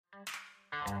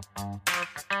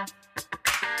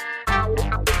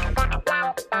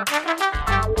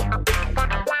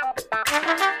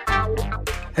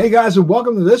Hey guys, and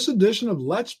welcome to this edition of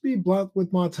Let's Be Blunt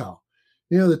with Montel.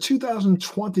 You know, the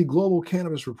 2020 Global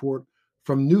Cannabis Report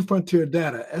from New Frontier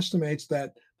Data estimates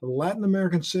that the Latin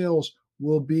American sales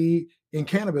in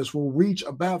cannabis will reach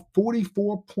about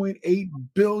 $44.8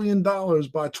 billion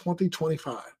by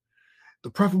 2025. The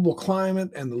preferable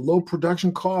climate and the low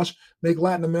production costs make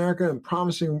Latin America a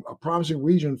promising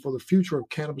region for the future of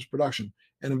cannabis production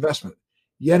and investment.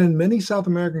 Yet in many South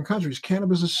American countries,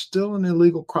 cannabis is still an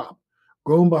illegal crop,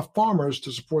 grown by farmers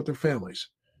to support their families.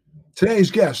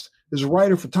 Today's guest is a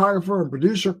writer, photographer, and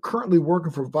producer currently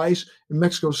working for Vice in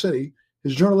Mexico City.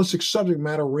 His journalistic subject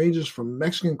matter ranges from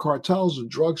Mexican cartels to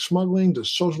drug smuggling to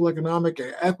social economic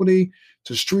equity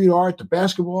to street art to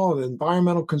basketball and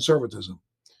environmental conservatism.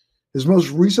 His most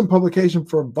recent publication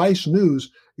for Vice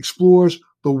News explores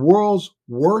the world's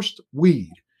worst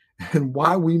weed and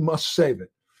why we must save it.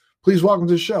 Please welcome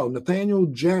to the show, Nathaniel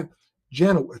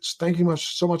Janowitz. Thank you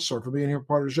so much, sir, for being here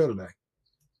part of the show today.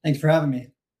 Thanks for having me.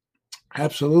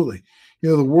 Absolutely. You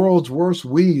know, the world's worst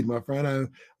weed, my friend. I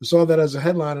saw that as a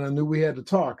headline and I knew we had to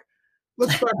talk.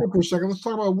 Let's back up for a second. Let's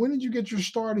talk about, when did you get your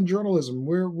start in journalism?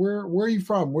 Where are you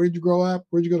from? Where did you grow up?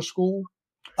 Where did you go to school?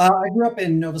 I grew up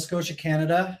in Nova Scotia,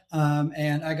 Canada,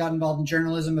 and I got involved in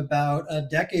journalism about a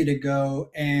decade ago.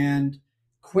 And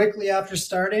quickly after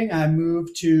starting, I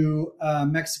moved to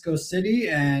Mexico City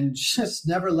and just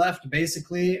never left,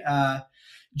 basically.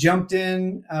 Jumped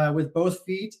in with both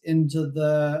feet into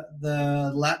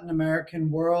the Latin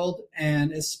American world,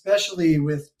 and especially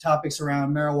with topics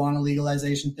around marijuana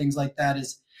legalization, things like that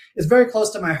is very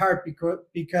close to my heart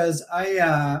because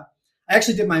I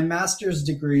actually did my master's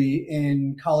degree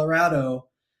in Colorado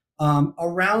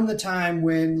around the time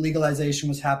when legalization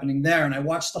was happening there. And I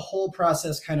watched the whole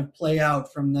process kind of play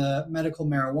out from the medical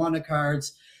marijuana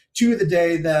cards to the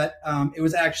day that it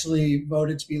was actually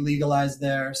voted to be legalized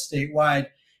there statewide.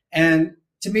 And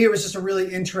to me, it was just a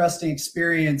really interesting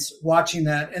experience watching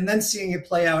that and then seeing it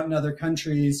play out in other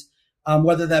countries,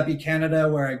 whether that be Canada,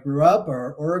 where I grew up,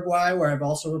 or Uruguay, where I've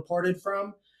also reported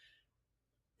from.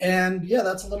 And yeah,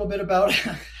 that's a little bit about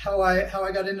how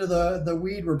I got into the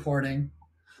weed reporting.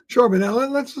 Sure, but now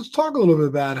let's talk a little bit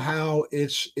about how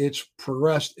it's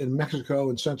progressed in Mexico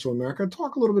and Central America.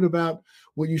 Talk a little bit about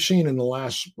what you've seen in the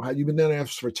last. You've been down there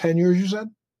for 10 years, you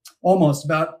said? Almost,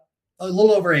 about a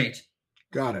little over 8.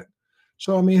 Got it.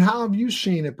 So, I mean, how have you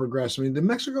seen it progress? I mean,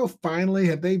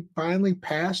 have they finally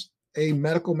passed a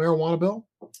medical marijuana bill?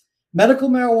 Medical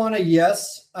marijuana,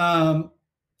 yes.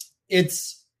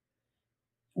 It's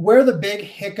where the big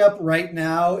hiccup right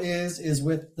now is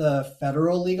with the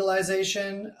federal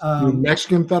legalization. The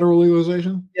Mexican federal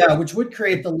legalization? Yeah, which would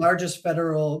create the largest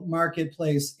federal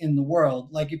marketplace in the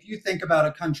world. Like if you think about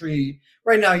a country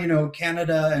right now, you know,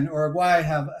 Canada and Uruguay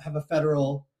have a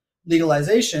federal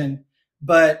legalization,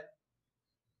 but,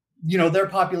 you know, their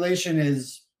population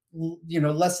is, you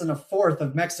know, less than a fourth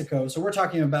of Mexico. So we're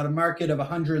talking about a market of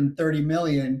 130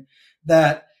 million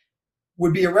that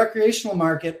would be a recreational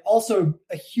market, also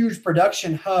a huge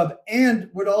production hub, and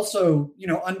would also, you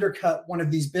know, undercut one of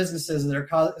these businesses that are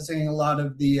causing a lot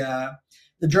of the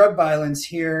drug violence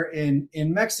here in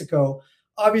Mexico.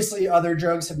 Obviously, other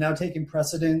drugs have now taken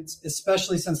precedence,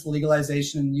 especially since the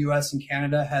legalization in the U.S. and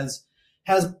Canada has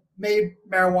made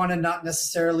marijuana not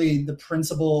necessarily the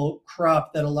principal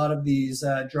crop that a lot of these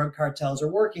drug cartels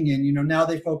are working in. You know, now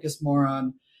they focus more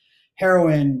on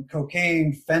heroin,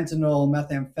 cocaine, fentanyl,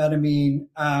 methamphetamine.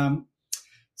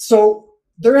 So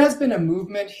there has been a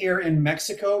movement here in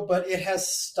Mexico, but it has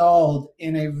stalled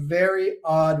in a very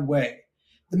odd way.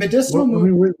 The medicinal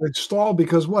movement. I mean, it's stalled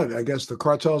because what? I guess the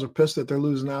cartels are pissed that they're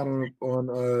losing out on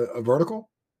a vertical.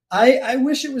 I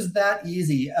wish it was that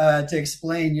easy to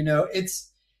explain. You know,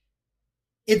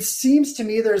 it seems to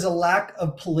me there's a lack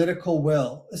of political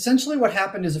will. Essentially, what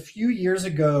happened is a few years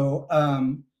ago,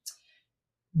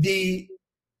 the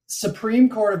Supreme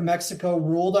Court of Mexico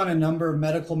ruled on a number of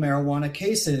medical marijuana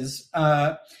cases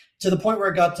to the point where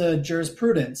it got to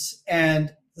jurisprudence.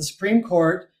 And the Supreme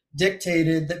Court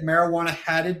dictated that marijuana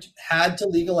had to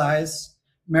legalize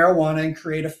marijuana and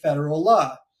create a federal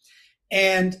law.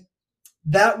 And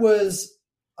that was,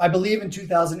 I believe, in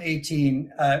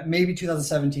 2018, maybe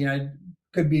 2017. I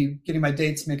could be getting my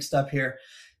dates mixed up here.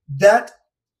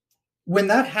 When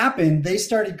that happened, they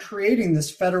started creating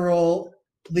this federal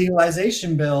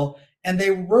legalization bill, and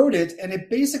they wrote it, and it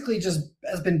basically just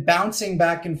has been bouncing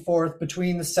back and forth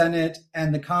between the Senate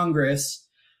and the Congress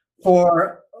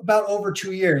for about over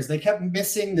 2 years. They kept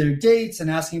missing their dates and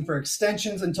asking for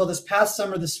extensions until this past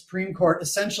summer, the Supreme Court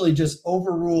essentially just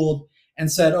overruled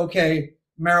and said, okay,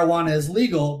 marijuana is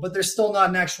legal, but there's still not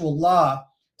an actual law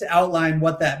to outline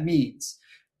what that means,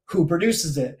 who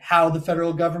produces it, how the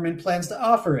federal government plans to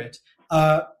offer it.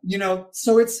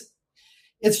 So it's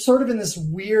sort of in this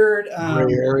weird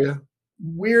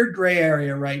gray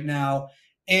area right now,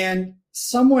 and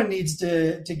someone needs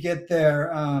to get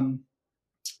their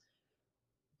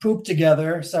poop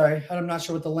together. Sorry, I'm not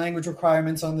sure what the language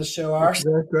requirements on this show are.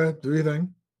 Do your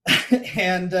thing.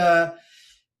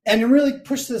 and really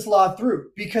push this law through,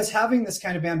 because having this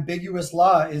kind of ambiguous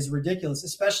law is ridiculous,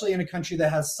 especially in a country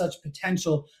that has such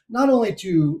potential, not only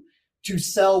to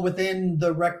sell within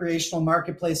the recreational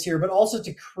marketplace here, but also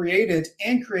to create it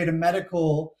and create a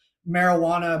medical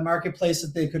marijuana marketplace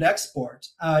that they could export.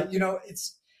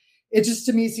 It just,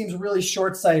 to me, seems really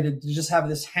short-sighted to just have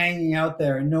this hanging out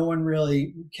there and no one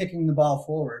really kicking the ball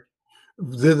forward.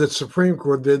 Did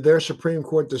their Supreme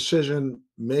Court decision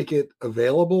make it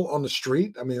available on the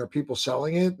street? I mean, are people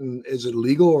selling it, and is it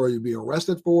legal, or are you being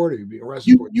arrested for it? Are you being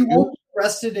arrested for it? You won't be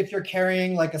arrested if you're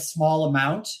carrying like a small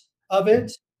amount of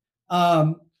it.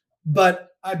 But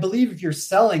I believe if you're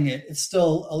selling it, it's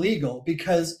still illegal,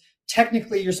 because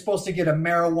technically you're supposed to get a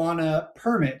marijuana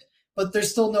permit, but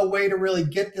there's still no way to really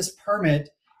get this permit,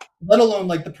 let alone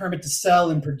like the permit to sell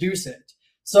and produce it.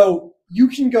 So you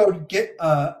can go get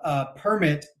a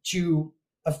permit to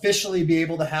officially be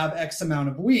able to have X amount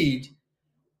of weed,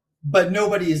 but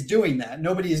nobody is doing that.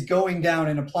 Nobody is going down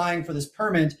and applying for this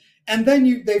permit. And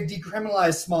then they've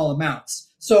decriminalized small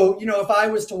amounts. So, if I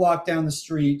was to walk down the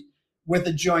street with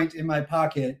a joint in my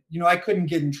pocket, I couldn't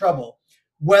get in trouble.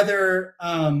 Whether,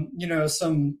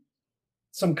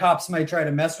 some cops might try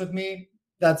to mess with me,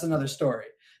 that's another story.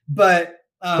 But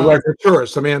like a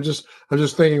tourist. I mean, I'm just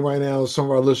thinking right now, some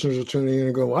of our listeners are tuning in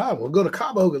and going, wow, we'll go to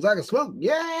Cabo because I can smoke.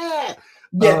 Yeah.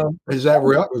 Is that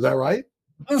real? Is that right?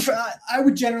 I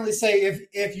would generally say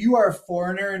if you are a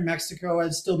foreigner in Mexico,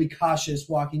 I'd still be cautious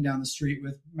walking down the street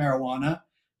with marijuana.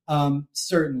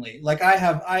 Certainly. Like I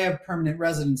have permanent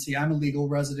residency. I'm a legal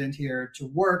resident here to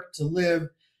work, to live,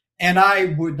 and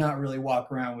I would not really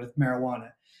walk around with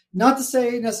marijuana. Not to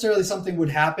say necessarily something would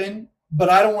happen, but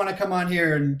I don't want to come on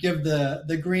here and give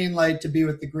the green light to be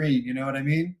with the green. You know what I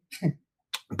mean?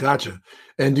 Gotcha.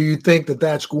 And do you think that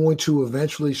that's going to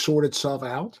eventually sort itself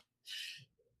out?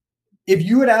 If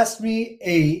you had asked me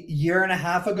a year and a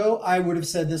half ago, I would have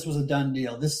said this was a done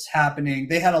deal. This is happening.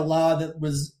 They had a law that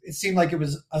it seemed like it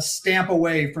was a stamp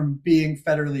away from being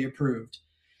federally approved.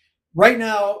 Right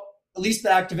now, at least the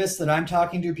activists that I'm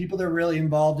talking to, people that are really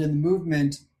involved in the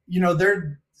movement,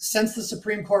 since the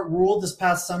Supreme Court ruled this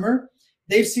past summer,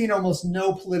 they've seen almost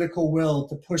no political will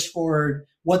to push forward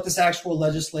what this actual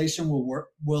legislation will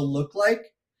look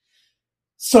like.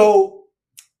 So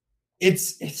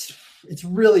it's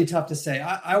really tough to say.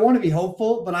 I want to be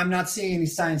hopeful, but I'm not seeing any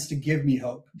signs to give me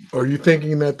hope. Are you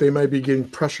thinking that they might be getting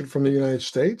pressured from the United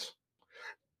States?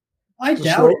 I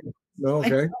doubt it. No,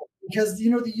 okay. Because,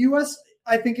 the U.S.,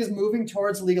 I think, is moving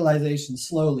towards legalization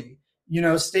slowly.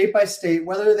 State by state,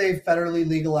 whether they've federally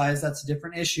legalized, that's a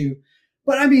different issue.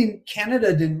 But I mean,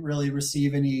 Canada didn't really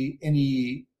receive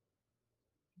any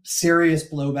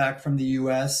serious blowback from the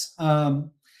U.S.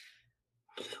 Well,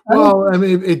 I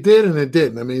mean, it did and it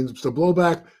didn't. I mean, the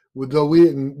blowback, though we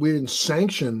didn't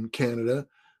sanction Canada,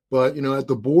 but at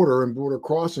the border and border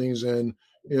crossings, and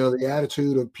the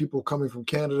attitude of people coming from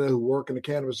Canada who work in the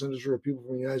cannabis industry, or people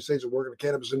from the United States who work in the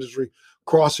cannabis industry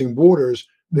crossing borders,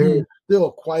 there's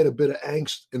still quite a bit of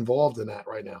angst involved in that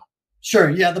right now. Sure.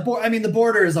 Yeah. The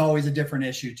border is always a different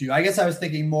issue too. I guess I was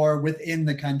thinking more within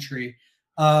the country.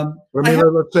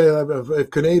 Let's say if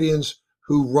Canadians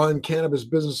who run cannabis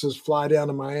businesses fly down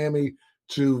to Miami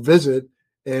to visit,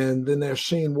 and then they're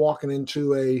seen walking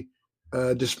into a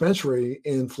dispensary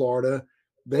in Florida,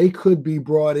 they could be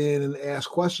brought in and asked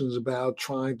questions about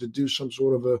trying to do some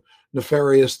sort of a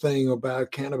nefarious thing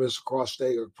about cannabis across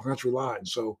state or country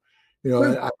lines. So,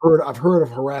 I've heard of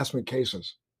harassment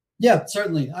cases. Yeah,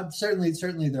 certainly.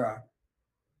 Certainly there are.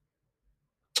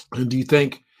 And do you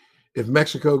think if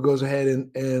Mexico goes ahead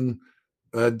and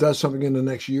does something in the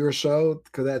next year or so,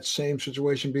 could that same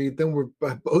situation be? Then we're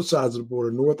by both sides of the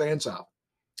border, north and south.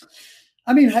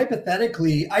 I mean,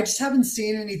 hypothetically, I just haven't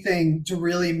seen anything to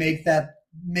really make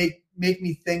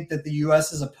me think that the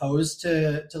U.S. is opposed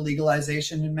to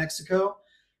legalization in Mexico.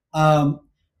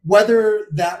 Whether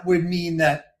that would mean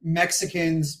that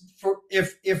Mexicans,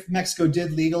 if Mexico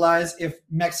did legalize, if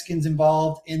Mexicans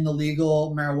involved in the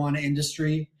legal marijuana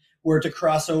industry were to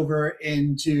cross over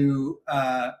into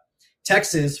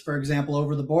Texas, for example,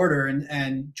 over the border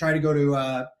and try to go to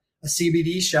a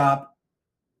CBD shop,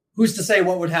 who's to say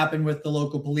what would happen with the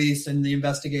local police and the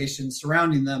investigations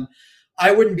surrounding them?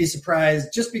 I wouldn't be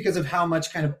surprised just because of how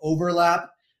much kind of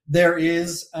overlap there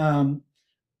is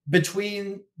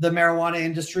between the marijuana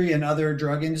industry and other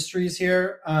drug industries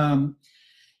here. I'm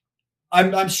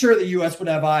sure the U.S. would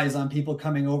have eyes on people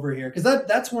coming over here, because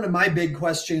that's one of my big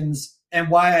questions, and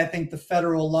why I think the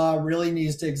federal law really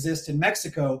needs to exist in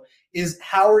Mexico is,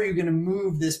 how are you going to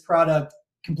move this product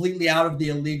completely out of the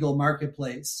illegal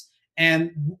marketplace?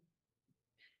 And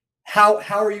how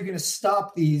are you going to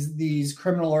stop these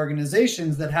criminal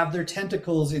organizations that have their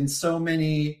tentacles in so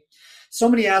many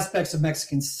aspects of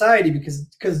Mexican society?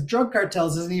 Because drug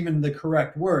cartels isn't even the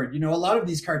correct word. A lot of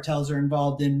these cartels are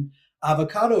involved in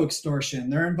avocado extortion.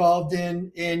 They're involved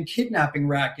in kidnapping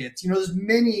rackets. There's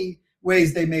many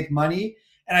ways they make money.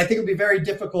 And I think it would be very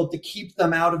difficult to keep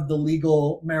them out of the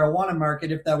legal marijuana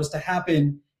market if that was to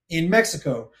happen in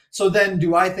Mexico. So then,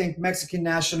 do I think Mexican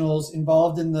nationals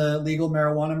involved in the legal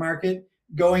marijuana market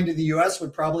going to the U.S.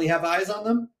 would probably have eyes on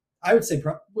them? I would say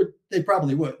they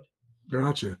probably would.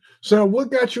 Gotcha. So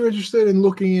what got you interested in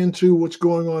looking into what's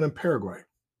going on in Paraguay?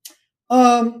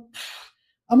 I'm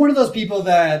one of those people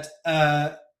that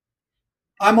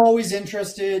I'm always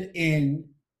interested in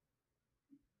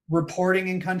reporting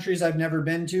in countries I've never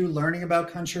been to, learning about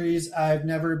countries I've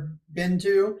never been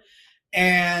to.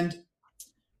 And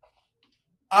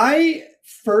I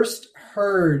first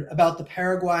heard about the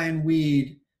Paraguayan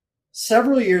weed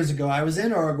several years ago. I was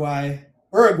in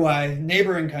Uruguay,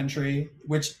 neighboring country,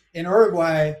 which in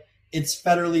Uruguay, it's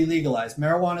federally legalized.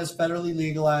 Marijuana is federally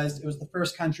legalized. It was the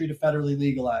first country to federally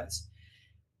legalize.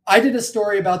 I did a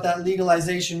story about that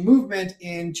legalization movement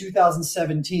in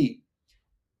 2017.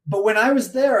 But when I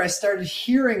was there, I started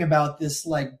hearing about this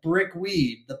like brick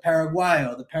weed, the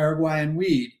Paraguayan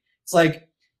weed. It's like,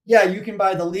 yeah, you can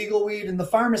buy the legal weed in the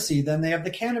pharmacy. Then they have the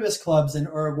cannabis clubs in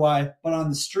Uruguay. But on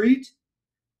the street,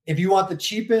 if you want the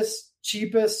cheapest,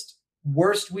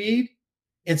 worst weed,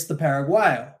 it's the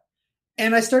Paraguayo.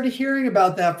 And I started hearing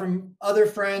about that from other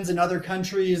friends in other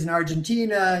countries, in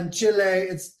Argentina and Chile.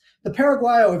 It's the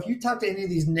Paraguayo. If you talk to any of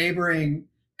these neighboring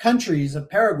countries of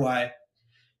Paraguay,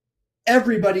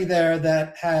 everybody there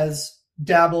that has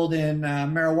dabbled in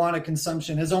marijuana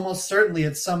consumption has almost certainly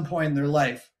at some point in their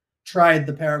life tried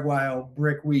the Paraguayo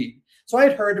brick weed. So I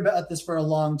had heard about this for a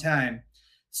long time.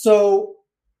 So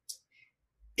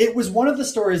it was one of the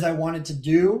stories I wanted to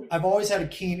do. I've always had a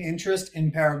keen interest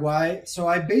in Paraguay. So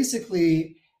I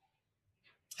basically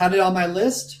had it on my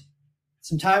list.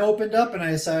 Some time opened up and I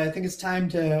decided, I think it's time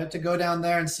to go down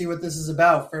there and see what this is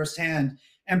about firsthand.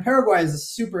 And Paraguay is a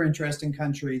super interesting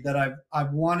country that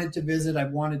I've wanted to visit.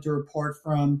 I've wanted to report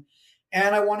from,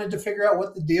 and I wanted to figure out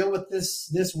what the deal with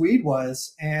this weed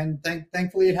was. And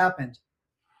thankfully it happened.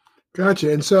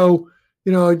 Gotcha. And so,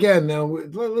 again, now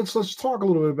let's talk a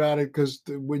little bit about it, because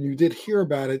when you did hear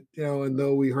about it, and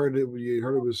though you heard it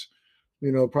was,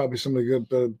 probably some of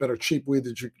the better cheap weed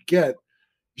that you could get,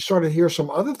 you started to hear some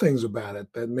other things about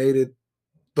it that made it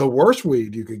the worst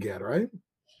weed you could get, right?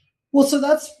 Well, so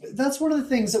that's one of the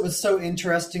things that was so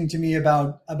interesting to me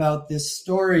about this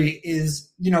story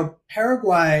is,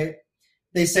 Paraguay,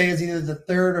 they say, is either the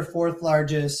third or fourth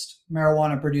largest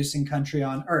marijuana producing country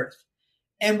on earth.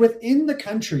 And within the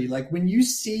country, like when you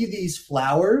see these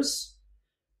flowers,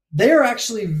 they are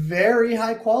actually very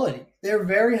high quality. They're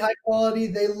very high quality.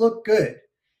 They look good.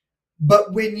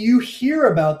 But when you hear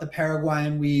about the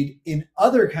Paraguayan weed in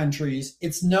other countries,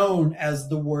 it's known as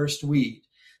the worst weed.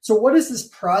 So what is this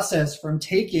process from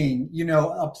taking,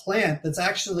 a plant that's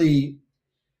actually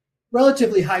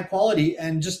relatively high quality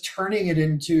and just turning it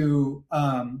into,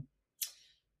 I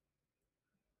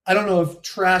don't know if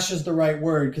trash is the right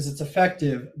word because it's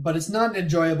effective, but it's not an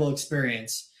enjoyable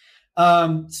experience,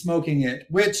 smoking it,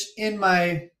 which in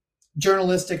my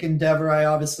journalistic endeavor, I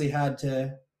obviously had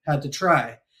to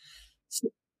try.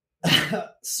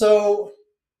 So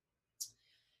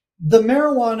the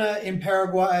marijuana in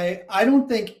Paraguay, I don't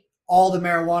think all the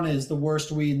marijuana is the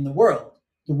worst weed in the world.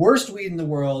 The worst weed in the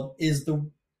world is the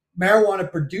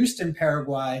marijuana produced in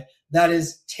Paraguay that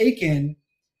is taken,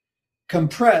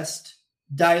 compressed,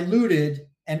 diluted,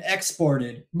 and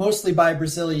exported, mostly by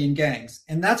Brazilian gangs.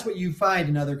 And that's what you find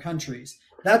in other countries.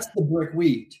 That's the brick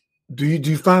weed. Do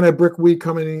you find that brick weed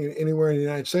coming anywhere in the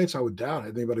United States? I would doubt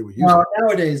it. Anybody would use it.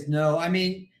 Nowadays, no. I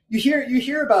mean, you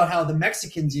hear about how the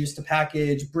Mexicans used to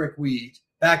package brick weed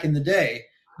back in the day.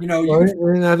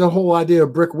 The whole idea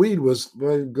of brick weed was,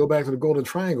 go back to the Golden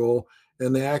Triangle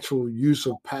and the actual use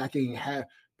of packing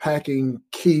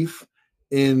keef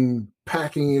in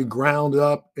packing it ground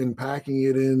up and packing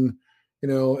it in,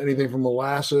 anything from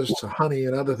molasses to honey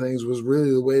and other things was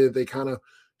really the way that they kind of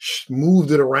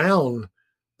moved it around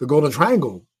the Golden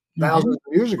Triangle thousands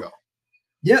of years ago.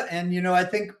 Yeah, and I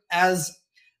think as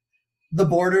the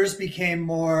borders became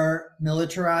more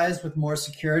militarized with more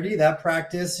security, that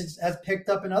practice has picked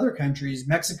up in other countries.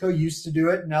 Mexico used to do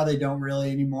it, now they don't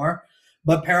really anymore.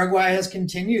 But Paraguay has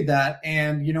continued that,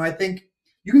 and I think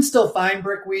you can still find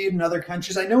brickweed in other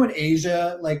countries. I know in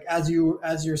Asia, like as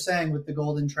you're saying with the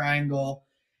Golden Triangle,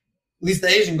 at least the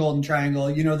Asian Golden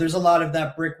Triangle, there's a lot of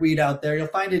that brickweed out there. You'll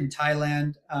find it in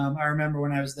Thailand. I remember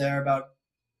when I was there about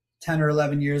 10 or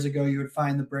 11 years ago, you would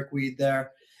find the brickweed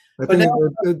there. I But now,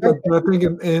 think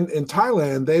in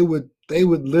Thailand they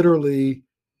would literally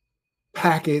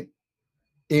pack it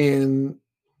in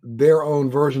their own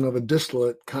version of a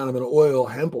distillate, kind of an oil,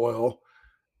 hemp oil,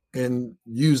 and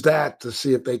use that to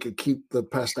see if they could keep the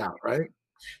pest out, right?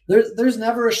 there's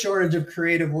never a shortage of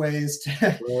creative ways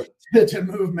to Right. to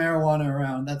move marijuana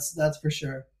around. That's for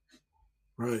sure.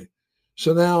 Right.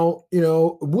 So now,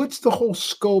 what's the whole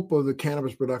scope of the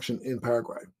cannabis production in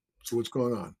Paraguay? So what's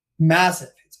going on? Massive.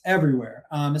 It's everywhere,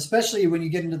 especially when you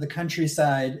get into the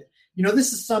countryside.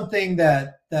 This is something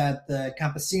that the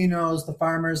campesinos, the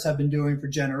farmers, have been doing for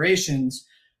generations,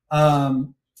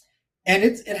 and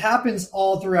it happens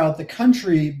all throughout the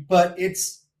country, but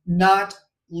it's not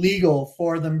legal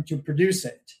for them to produce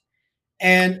it.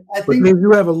 And I But think, they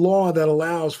do have a law that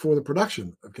allows for the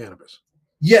production of cannabis.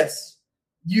 yes,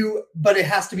 but it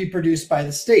has to be produced by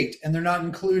the state, and they're not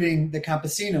including the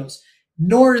campesinos.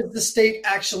 Nor is the state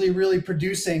actually really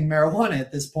producing marijuana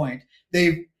at this point.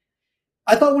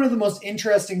 I thought one of the most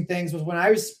interesting things was when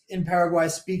I was in Paraguay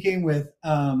speaking with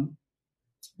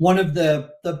one of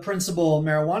the principal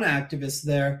marijuana activists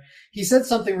there. He said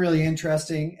something really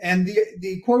interesting, and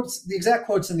the exact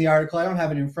quotes in the article, I don't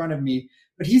have it in front of me,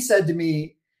 but he said to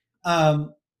me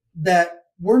that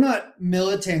we're not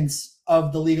militants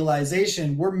of the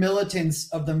legalization, we're militants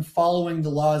of them following the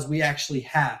laws we actually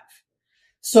have.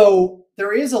 So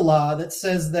there is a law that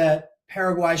says that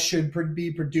Paraguay should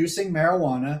be producing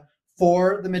marijuana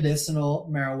for the medicinal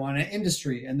marijuana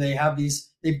industry. And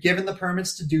they've given the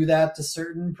permits to do that to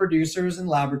certain producers and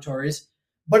laboratories,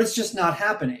 but it's just not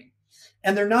happening.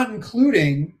 And they're not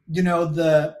including,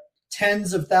 the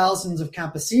tens of thousands of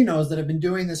campesinos that have been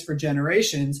doing this for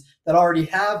generations that already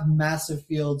have massive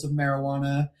fields of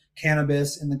marijuana,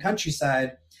 cannabis in the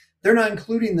countryside. They're not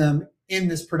including them in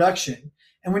this production.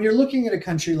 And when you're looking at a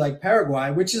country like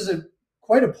Paraguay, which is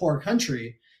quite a poor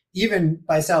country, even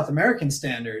by South American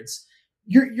standards,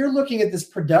 you're looking at this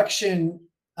production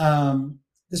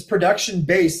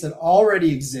base that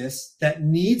already exists, that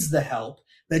needs the help,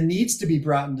 that needs to be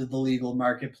brought into the legal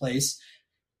marketplace,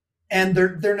 and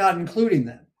they're not including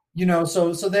them.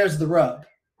 So there's the rub.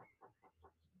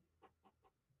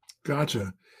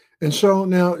 Gotcha. And so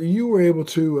now you were able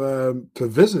to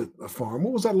visit a farm.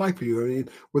 What was that like for you? I mean,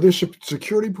 were there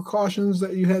security precautions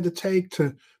that you had to take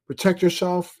to protect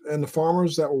yourself and the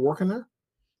farmers that were working there?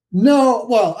 No,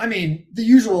 well, I mean, the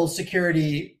usual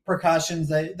security precautions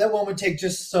that one would take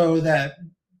just so that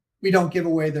we don't give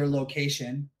away their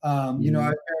location. I'm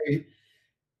very,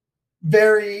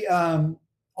 very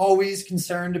always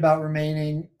concerned about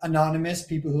remaining anonymous,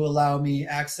 people who allow me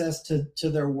access to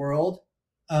their world.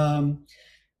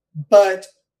 But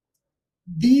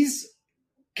these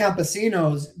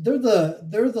campesinos, they're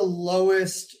the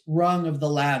lowest rung of the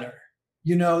ladder.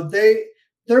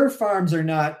 Their farms are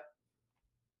not,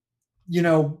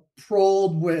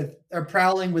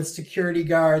 prowling with security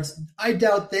guards. I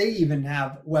doubt they even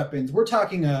have weapons. We're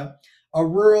talking a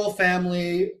rural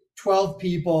family, 12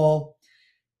 people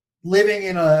living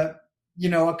in a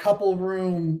couple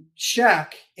room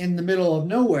shack in the middle of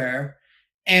nowhere.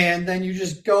 And then you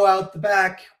just go out the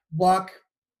back, walk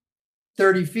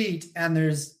 30 feet, and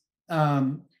there's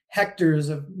hectares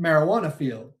of marijuana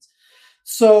fields.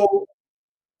 So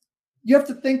you have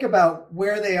to think about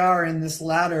where they are in this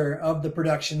ladder of the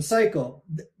production cycle.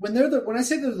 When I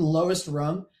say they're the lowest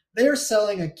rung, they are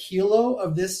selling a kilo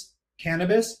of this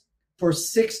cannabis for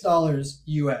 $6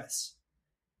 US.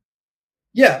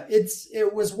 Yeah,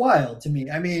 it was wild to me.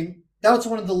 I mean, that was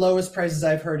one of the lowest prices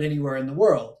I've heard anywhere in the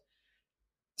world.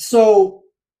 So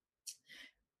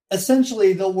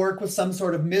essentially, they'll work with some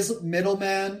sort of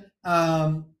middleman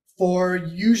for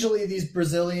usually these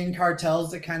Brazilian cartels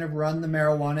that kind of run the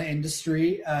marijuana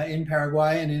industry in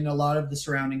Paraguay and in a lot of the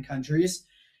surrounding countries,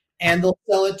 and they'll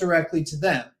sell it directly to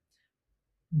them.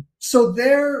 So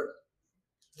their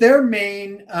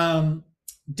main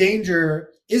danger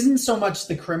isn't so much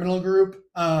the criminal group,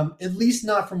 at least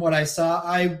not from what I saw.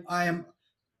 I am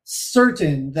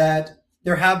certain that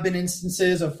there have been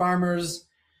instances of farmers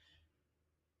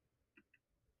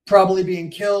probably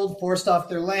being killed, forced off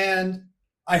their land.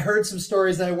 I heard some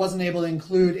stories that I wasn't able to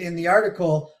include in the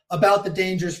article about the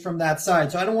dangers from that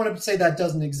side. So I don't want to say that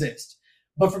doesn't exist.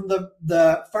 But from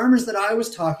the farmers that I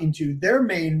was talking to, their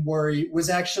main worry was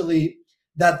actually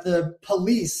that the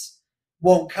police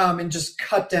won't come and just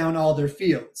cut down all their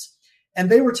fields. And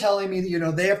they were telling me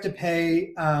that, they have to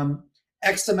pay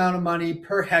X amount of money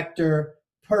per hectare,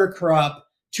 per crop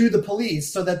to the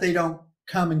police so that they don't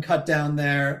come and cut down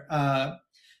their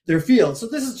fields. So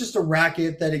this is just a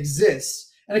racket that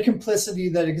exists and a complicity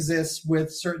that exists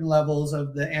with certain levels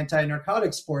of the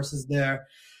anti-narcotics forces there.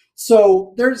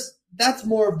 So that's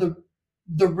more of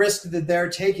the risk that they're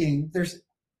taking.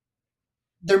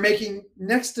 They're making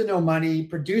next to no money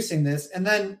producing this, and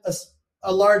then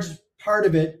a large part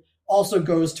of it also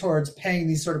goes towards paying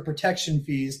these sort of protection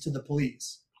fees to the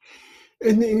police.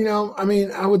 And,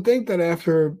 I would think that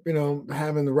after,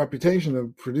 having the reputation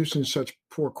of producing such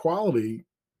poor quality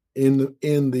in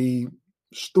the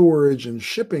storage and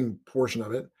shipping portion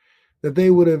of it, that they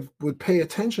would pay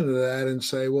attention to that and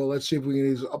say, well, let's see if we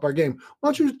can up our game. Why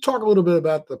don't you talk a little bit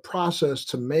about the process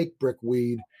to make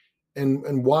brickweed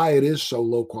and why it is so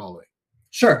low quality?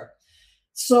 Sure.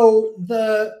 So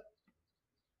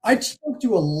I spoke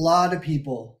to a lot of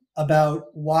people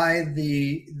about why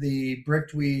the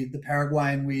bricked weed, the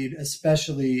Paraguayan weed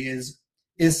especially, is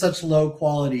such low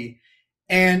quality.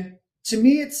 And to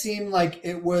me, it seemed like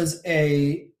it was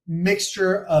a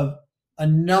mixture of a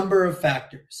number of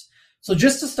factors. So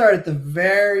just to start at the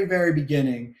very, very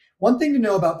beginning, one thing to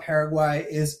know about Paraguay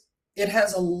is it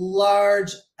has a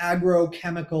large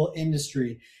agrochemical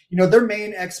industry. Their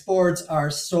main exports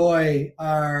are soy,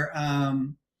 are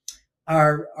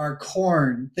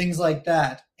corn, things like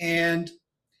that. And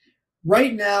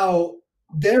right now,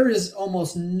 there is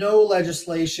almost no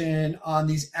legislation on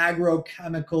these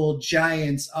agrochemical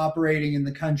giants operating in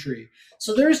the country.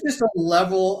 So there's just a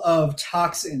level of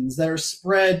toxins that are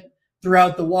spread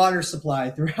throughout the water supply,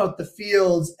 throughout the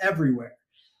fields, everywhere.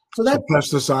 So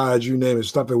pesticides, you name it,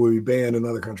 stuff that would be banned in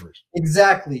other counters.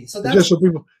 Exactly. So that's just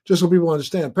so people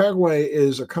understand, Paraguay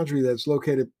is a country that's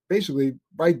located basically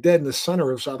right dead in the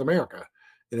center of South America.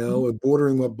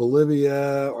 Bordering with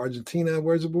Bolivia, Argentina.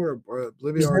 Where's the border?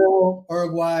 Bolivia, Brazil,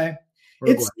 Uruguay.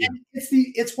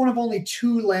 It's one of only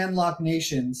 2 landlocked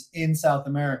nations in South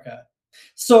America.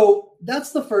 So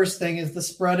that's the first thing, is the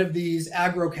spread of these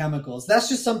agrochemicals. That's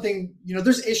just something,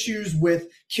 there's issues with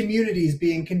communities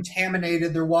being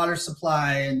contaminated, their water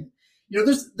supply. And,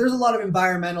 there's a lot of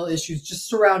environmental issues just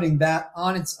surrounding that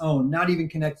on its own, not even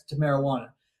connected to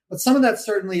marijuana. But some of that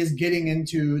certainly is getting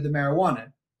into the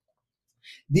marijuana.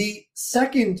 The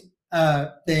second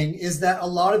thing is that a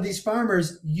lot of these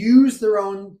farmers use their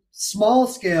own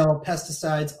small-scale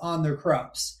pesticides on their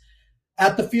crops.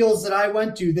 At the fields that I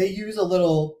went to, they use a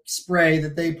little spray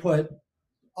that they put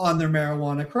on their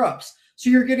marijuana crops. So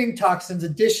you're getting toxins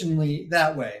additionally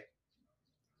that way.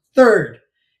 Third,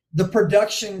 the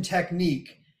production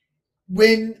technique.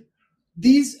 A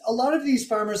lot of these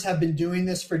farmers have been doing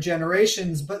this for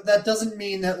generations, but that doesn't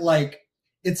mean that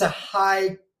it's a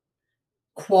high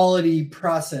quality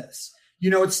process.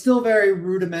 It's still very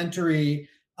rudimentary.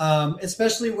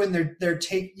 Especially when they're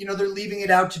leaving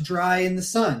it out to dry in the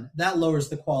sun. That lowers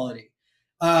the quality.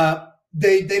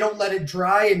 They don't let it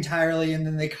dry entirely and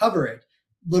then they cover it.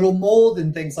 Little mold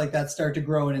and things like that start to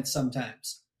grow in it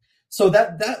sometimes. So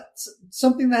that's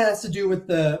something that has to do with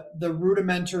the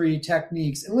rudimentary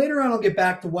techniques. And later on, I'll get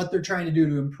back to what they're trying to do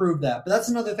to improve that. But that's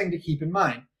another thing to keep in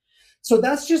mind. So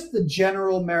that's just the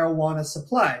general marijuana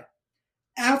supply.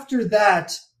 After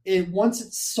that, once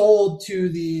it's sold to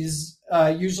these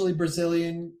usually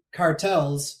Brazilian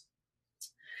cartels,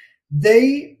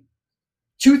 two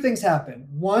things happen.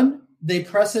 One, they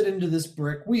press it into this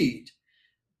brick weed.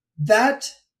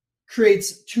 That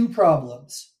creates 2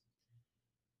 problems.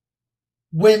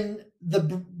 When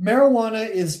the marijuana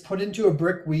is put into a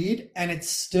brick weed and it's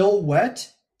still wet,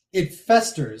 it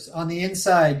festers on the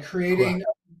inside, creating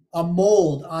a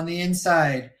mold on the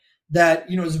inside that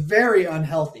is very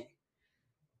unhealthy.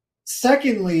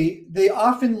 Secondly, they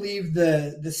often leave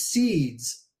the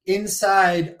seeds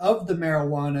inside of the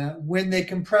marijuana when they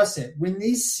compress it. When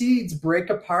these seeds break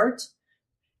apart,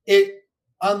 it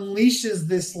unleashes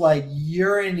this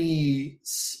urine-y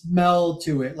smell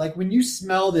to it. Like when you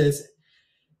smell this,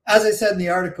 as I said in the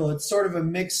article, it's sort of a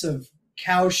mix of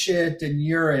cow shit and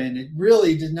urine. It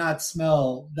really did not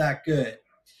smell that good.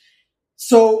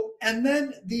 So, and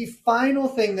then the final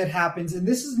thing that happens, and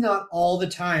this is not all the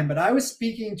time, but I was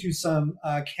speaking to some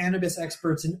cannabis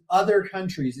experts in other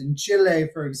countries, in Chile,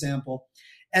 for example,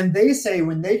 and they say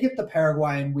when they get the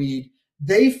Paraguayan weed,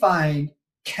 they find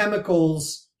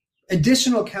chemicals,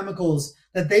 additional chemicals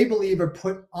that they believe are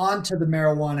put onto the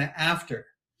marijuana after.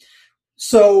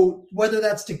 So whether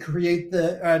that's to create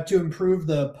to improve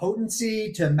the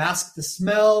potency, to mask the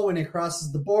smell when it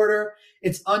crosses the border,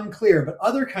 it's unclear. But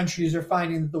other countries are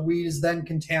finding that the weed is then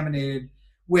contaminated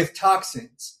with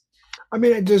toxins. I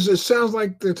mean, it sounds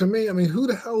like to me. I mean, who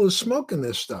the hell is smoking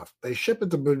this stuff? They ship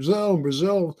it to Brazil, and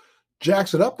Brazil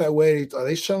jacks it up that way. Are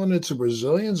they selling it to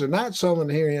Brazilians? They're not selling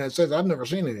it here in the United States. I've never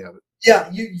seen any of it.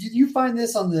 Yeah, you find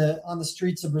this on the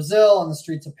streets of Brazil, on the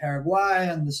streets of Paraguay,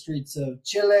 on the streets of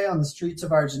Chile, on the streets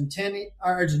of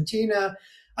Argentina.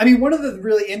 I mean, one of the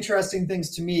really interesting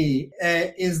things to me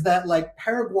is that like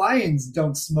Paraguayans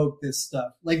don't smoke this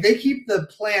stuff. Like they keep the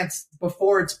plants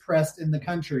before it's pressed in the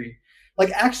country.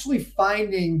 Like actually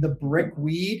finding the brick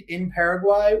weed in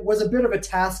Paraguay was a bit of a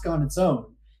task on its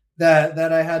own that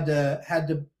I had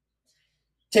to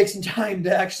take some time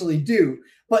to actually do.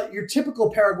 But your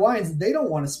typical Paraguayans, they don't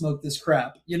want to smoke this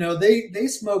crap. You know, they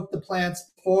smoke the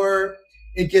plants before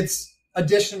it gets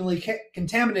additionally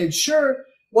contaminated. Sure,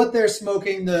 what they're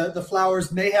smoking, the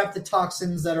flowers may have the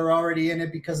toxins that are already in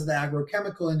it because of the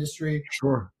agrochemical industry.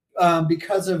 Sure.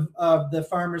 Because of the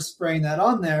farmers spraying that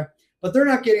on there, but they're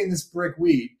not getting this brick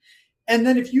weed. And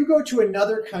then if you go to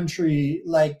another country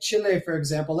like Chile, for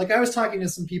example, like I was talking to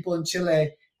some people in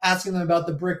Chile, asking them about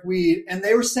the brick weed, and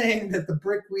they were saying that the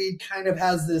brick weed kind of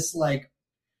has this like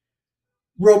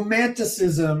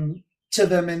romanticism to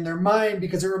them in their mind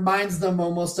because it reminds them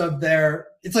almost of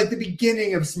it's like the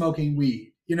beginning of smoking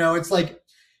weed. You know, it's like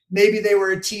maybe they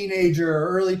were a teenager or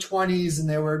early 20s and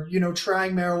they were, you know,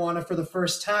 trying marijuana for the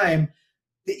first time.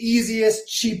 The easiest,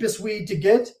 cheapest weed to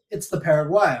get, it's the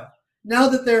Paraguayo. Now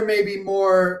that they're maybe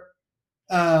more,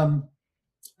 a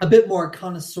bit more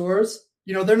connoisseurs,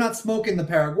 you know, they're not smoking the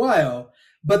Paraguayo,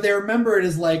 but they remember it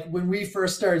as like when we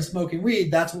first started smoking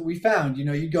weed, that's what we found. You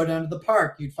know, you'd go down to the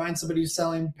park, you'd find somebody who's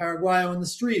selling Paraguayo in the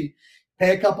street,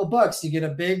 pay a couple bucks, you get a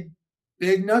big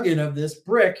nugget of this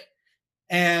brick,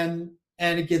 and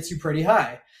it gets you pretty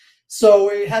high.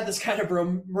 So it had this kind of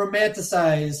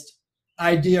romanticized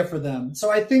idea for them.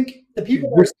 So I think the people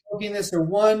that are smoking this are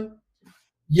one,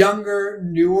 younger,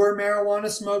 newer marijuana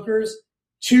smokers,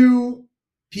 two,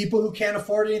 people who can't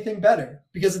afford anything better,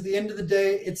 because at the end of the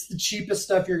day, it's the cheapest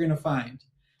stuff you're going to find.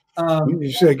 You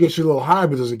say it gets you a little high,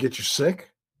 but does it get you sick?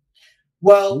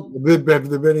 Well, have there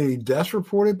been any deaths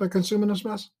reported by consuming this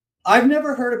mess? I've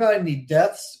never heard about any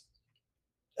deaths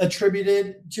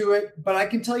attributed to it, but I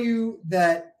can tell you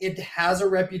that it has a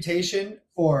reputation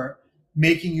for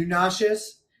making you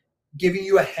nauseous, giving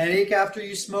you a headache after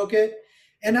you smoke it.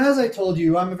 And as I told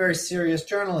you, I'm a very serious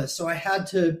journalist, so I had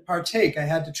to partake. I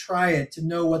had to try it to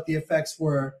know what the effects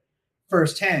were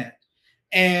firsthand.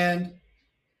 And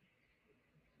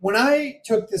when I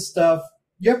took this stuff,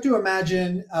 you have to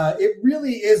imagine it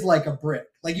really is like a brick.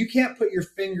 Like you can't put your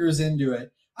fingers into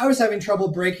it. I was having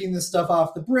trouble breaking this stuff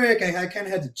off the brick. I kind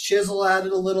of had to chisel at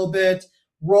it a little bit.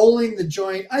 Rolling the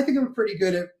joint, I think I'm pretty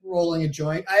good at rolling a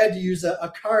joint. I had to use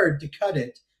a card to cut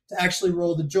it, to actually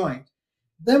roll the joint.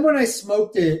 Then when I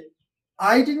smoked it,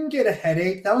 I didn't get a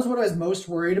headache. That was what I was most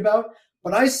worried about.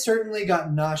 But I certainly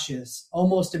got nauseous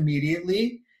almost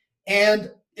immediately.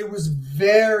 And it was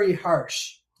very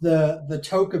harsh. The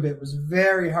toke of it was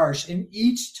very harsh. And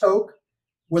each toke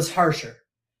was harsher.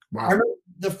 Wow. I remember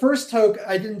the first toke,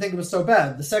 I didn't think it was so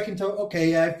bad. The second toke,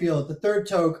 okay, yeah, I feel it. The third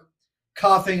toke,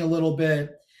 coughing a little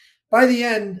bit. By the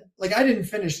end, like I didn't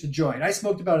finish the joint. I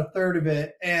smoked about a third of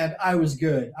it and I was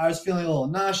good. I was feeling a little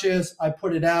nauseous. I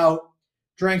put it out,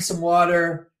 drank some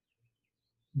water,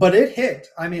 but it hit.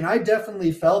 I mean, I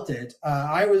definitely felt it.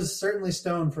 I was certainly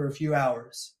stoned for a few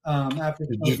hours after.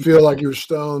 Did you feel like you were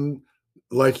stoned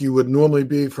like you would normally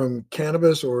be from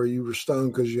cannabis, or you were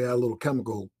stoned because you had a little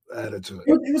chemical added to it?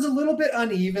 It was a little bit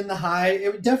uneven, the high.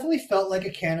 It definitely felt like a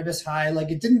cannabis high. Like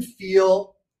it didn't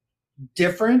feel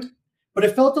different, but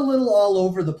it felt a little all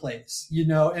over the place, you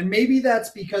know, and maybe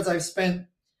that's because I've spent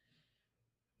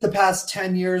the past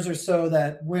 10 years or so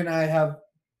that when I have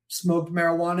smoked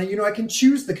marijuana, you know, I can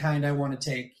choose the kind I want to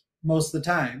take most of the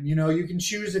time. You know, you can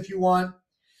choose if you want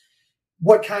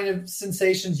what kind of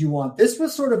sensations you want. This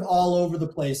was sort of all over the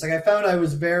place. Like I found I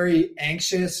was very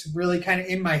anxious, really kind of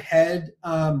in my head,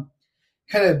 kind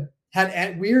of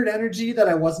had weird energy that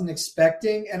I wasn't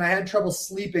expecting, and I had trouble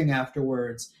sleeping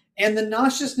afterwards. And the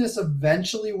nauseousness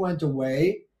eventually went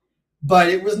away, but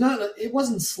it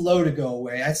wasn't slow to go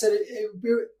away. I'd say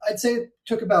it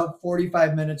took about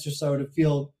 45 minutes or so to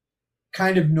feel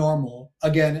kind of normal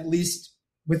again, at least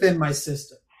within my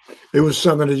system. It was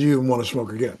something that you didn't want to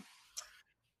smoke again.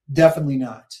 Definitely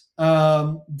not.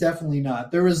 Definitely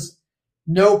not. There was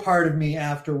no part of me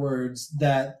afterwards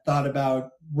that thought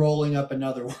about rolling up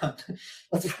another one.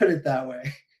 Let's put it that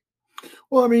way.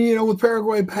 Well, I mean, with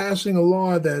Paraguay passing a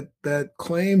law that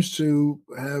claims to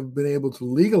have been able to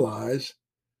legalize,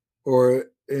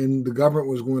 and the government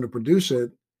was going to produce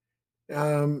it,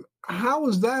 how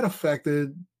has that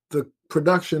affected the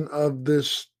production of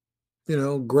this,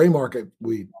 gray market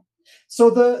weed? So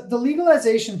the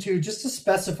legalization too, just to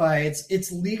specify,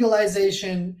 it's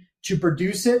legalization to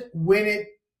produce it when it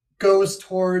goes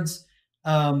towards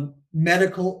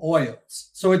medical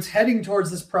oils. So it's heading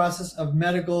towards this process of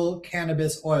medical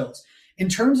cannabis oils. In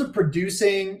terms of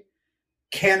producing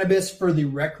cannabis for the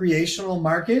recreational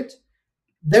market,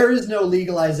 there is no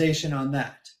legalization on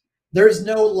that. There is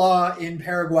no law in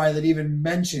Paraguay that even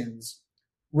mentions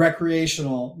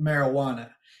recreational marijuana.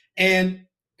 And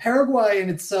Paraguay in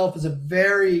itself is a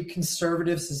very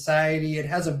conservative society. It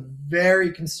has a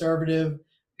very conservative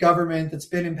government that's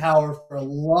been in power for a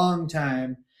long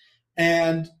time.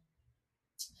 And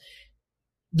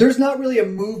there's not really a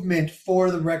movement for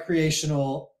the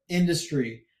recreational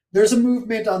industry. There's a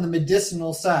movement on the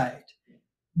medicinal side.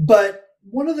 But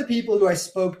one of the people who I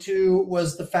spoke to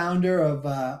was the founder of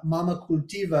Mama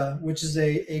Cultiva, which is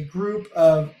a group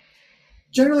of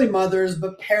generally mothers,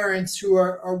 but parents who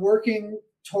are working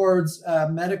towards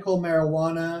medical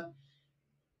marijuana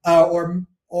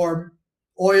or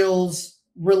oils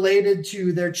related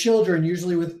to their children,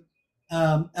 usually with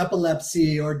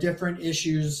epilepsy or different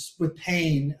issues with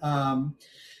pain,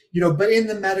 but in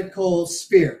the medical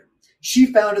sphere. She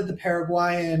founded the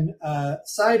Paraguayan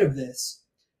side of this.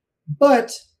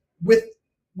 But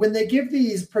when they give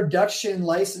these production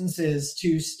licenses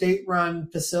to state-run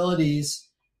facilities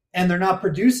and they're not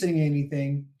producing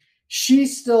anything, she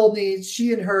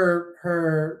and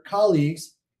her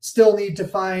colleagues still need to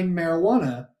find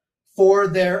marijuana for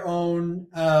their own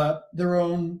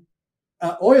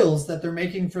oils that they're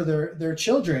making for their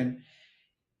children.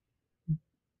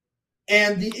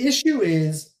 And the issue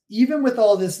is, even with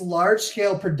all this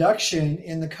large-scale production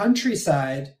in the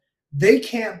countryside, they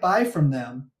can't buy from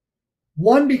them.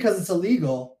 One, because it's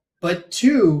illegal, but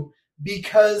two,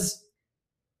 because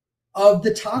of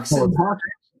the toxins.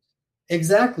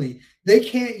 Exactly. They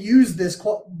can't use this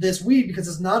weed because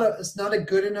it's not a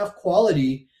good enough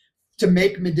quality to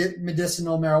make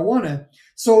medicinal marijuana.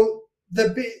 So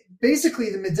basically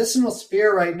the medicinal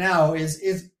sphere right now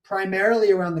is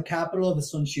primarily around the capital of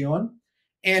Asuncion,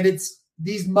 and it's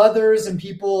these mothers and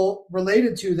people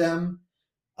related to them,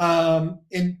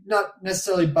 in not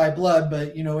necessarily by blood,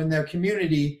 but in their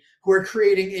community, who are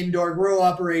creating indoor grow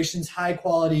operations, high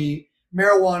quality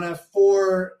marijuana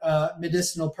for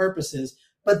medicinal purposes.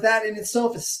 But that in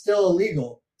itself is still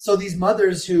illegal. So these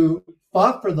mothers who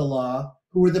fought for the law,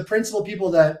 who were the principal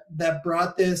people that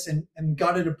brought this and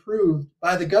got it approved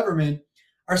by the government,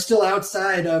 are still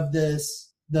outside of the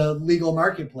legal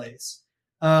marketplace.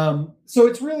 So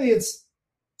it's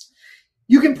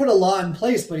you can put a law in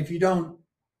place, but if you don't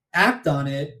act on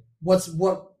it, what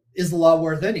is the law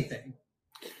worth anything?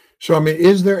 So, I mean,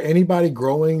 is there anybody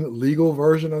growing legal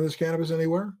version of this cannabis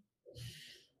anywhere?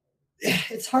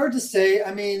 It's hard to say.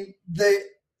 I mean, the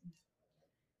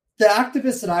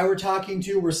activists that I were talking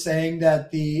to were saying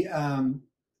that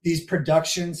these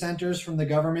production centers from the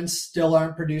government still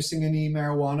aren't producing any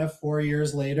marijuana 4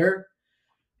 years later.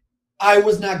 I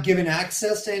was not given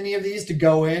access to any of these to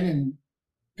go in and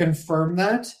confirm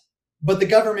that, but the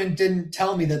government didn't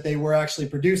tell me that they were actually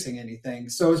producing anything.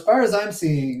 So as far as I'm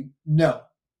seeing, no.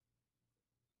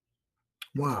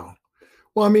 Wow.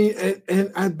 Well, I mean,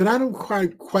 but I don't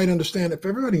quite understand. If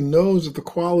everybody knows that the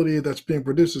quality that's being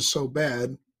produced is so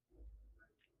bad,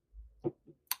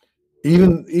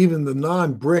 even the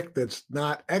non-brick that's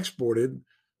not exported,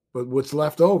 but what's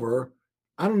left over,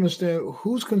 I don't understand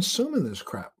who's consuming this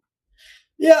crap.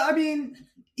 Yeah, I mean,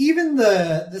 even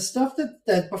the stuff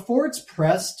that before it's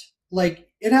pressed, like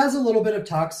it has a little bit of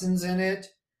toxins in it,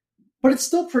 but it's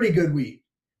still pretty good weed.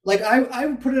 Like I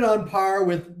would put it on par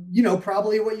with,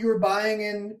 probably what you were buying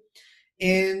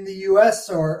in the US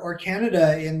or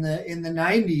Canada in the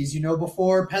 90s,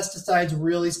 before pesticides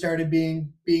really started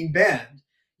being banned.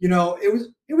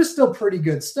 It was still pretty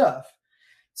good stuff.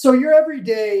 So your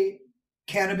everyday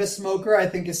cannabis smoker, I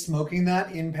think, is smoking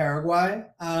that in Paraguay.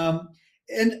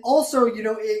 And also,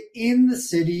 in the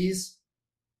cities,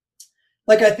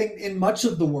 like I think in much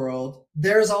of the world,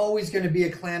 there's always going to be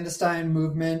a clandestine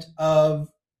movement of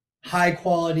high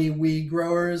quality weed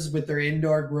growers with their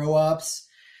indoor grow ops.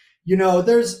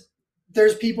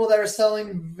 There's people that are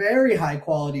selling very high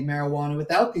quality marijuana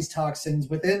without these toxins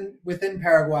within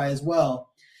Paraguay as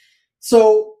well.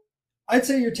 So I'd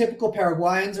say your typical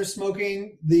Paraguayans are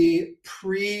smoking the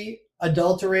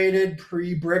pre-adulterated,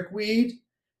 pre-brick weed.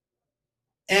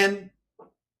 And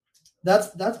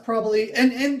That's probably,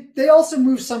 and they also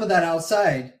move some of that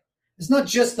outside. It's not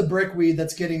just the brickweed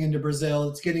that's getting into Brazil,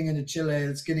 it's getting into Chile,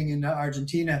 it's getting into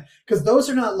Argentina, because those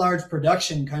are not large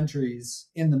production countries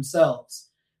in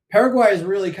themselves. Paraguay is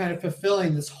really kind of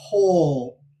fulfilling this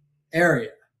whole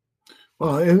area.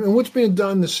 Well, and what's being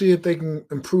done to see if they can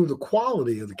improve the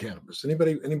quality of the cannabis?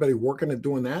 Anybody working at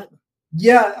doing that?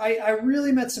 Yeah, I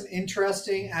really met some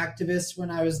interesting activists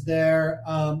when I was there.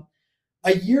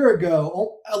 A year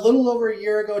ago, a little over a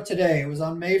year ago today, it was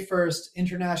on May 1st,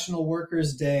 International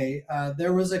Workers' Day.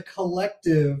 There was a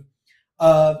collective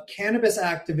of cannabis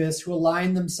activists who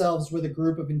aligned themselves with a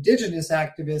group of indigenous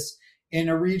activists in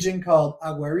a region called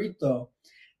Aguarito.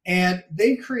 And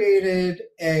they created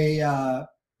an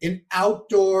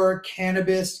outdoor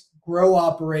cannabis grow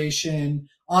operation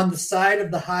on the side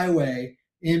of the highway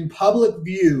in public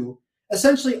view,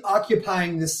 essentially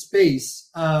occupying this space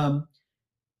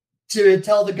to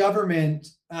tell the government,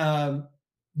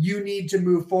 you need to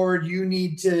move forward, you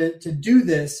need to do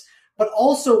this. But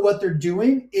also what they're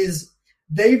doing is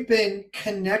they've been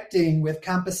connecting with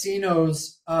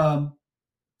campesinos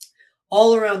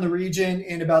all around the region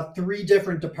in about 3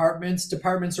 different departments.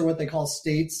 Departments are what they call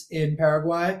states in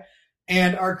Paraguay,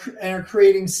 and are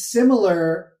creating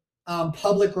similar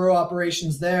public grow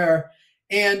operations there,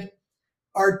 and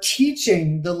are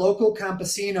teaching the local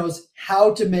campesinos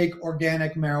how to make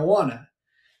organic marijuana.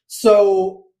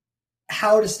 So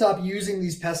how to stop using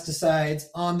these pesticides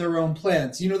on their own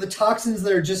plants. The toxins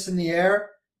that are just in the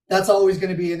air, that's always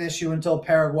going to be an issue until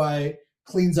Paraguay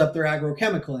cleans up their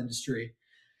agrochemical industry.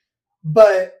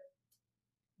 But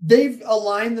they've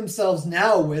aligned themselves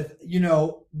now with,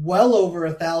 well over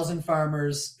 1,000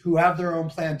 farmers who have their own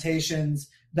plantations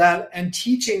and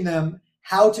teaching them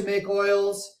how to make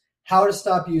oils, how to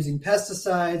stop using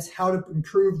pesticides, how to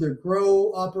improve their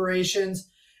grow operations.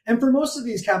 And for most of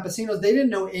these campesinos, they didn't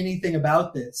know anything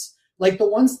about this. Like the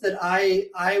ones that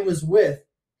I was with,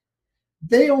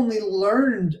 they only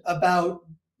learned about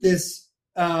this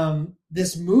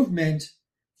this movement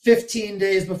 15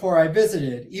 days before I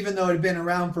visited, even though it had been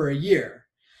around for a year.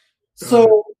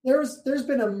 So there's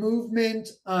been a movement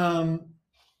of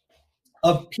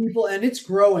people, and it's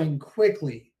growing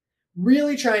quickly,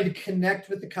 really trying to connect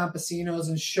with the campesinos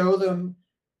and show them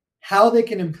how they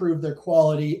can improve their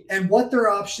quality and what their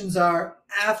options are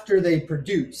after they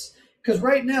produce. Because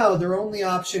right now, their only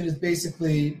option is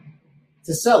basically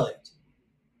to sell it.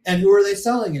 And who are they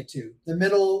selling it to? The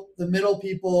middle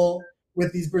people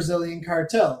with these Brazilian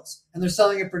cartels. And they're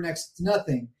selling it for next to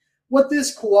nothing. What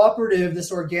this cooperative,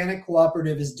 this organic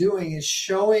cooperative is doing is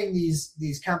showing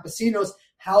these campesinos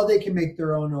how they can make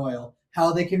their own oil,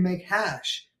 how they can make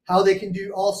hash, how they can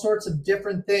do all sorts of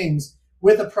different things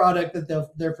with a product that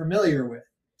they're familiar with.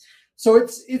 So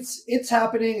it's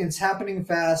happening, it's happening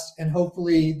fast, and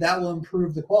hopefully that will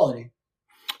improve the quality.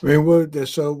 I mean, what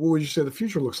would you say the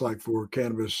future looks like for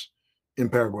cannabis in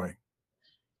Paraguay?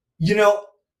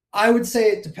 I would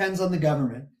say it depends on the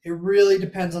government. It really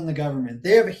depends on the government.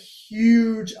 They have a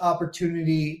huge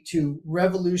opportunity to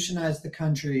revolutionize the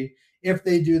country if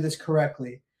they do this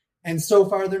correctly. And so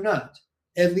far they're not,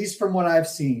 at least from what I've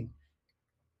seen.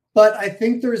 But I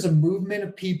think there is a movement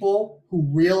of people who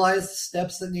realize the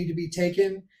steps that need to be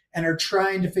taken and are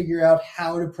trying to figure out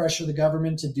how to pressure the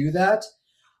government to do that.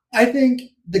 I think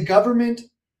the government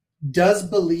does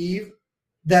believe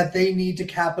that they need to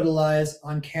capitalize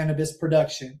on cannabis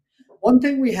production. One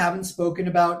thing we haven't spoken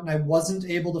about, and I wasn't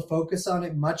able to focus on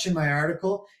it much in my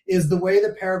article, is the way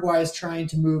that Paraguay is trying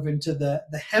to move into the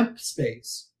hemp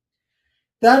space.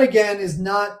 That, again, is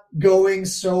not going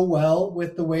so well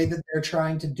with the way that they're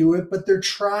trying to do it, but they're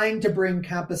trying to bring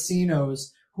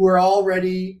campesinos who are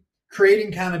already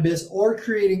creating cannabis or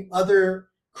creating other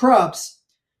crops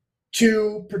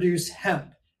to produce hemp.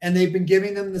 And they've been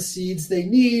giving them the seeds they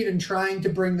need and trying to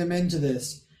bring them into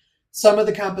this. Some of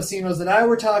the campesinos that I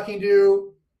were talking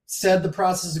to said the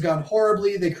process had gone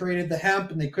horribly. They created the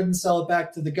hemp and they couldn't sell it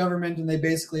back to the government, and they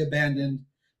basically abandoned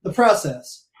the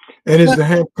process. And is the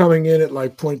hemp coming in at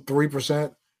like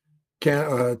 0.3%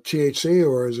 THC,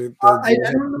 or is it? I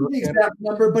don't remember the exact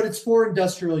number, but it's for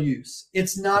industrial use.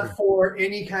 It's not for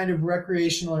any kind of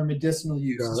recreational or medicinal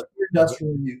use. It's for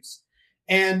industrial use.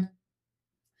 And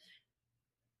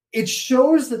it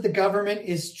shows that the government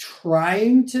is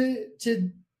trying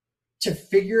to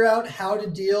figure out how to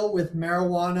deal with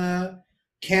marijuana,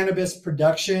 cannabis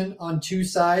production on two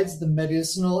sides, the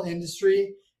medicinal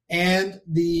industry and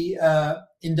the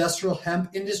industrial hemp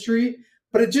industry.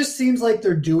 But it just seems like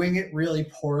they're doing it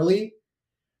really poorly.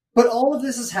 But all of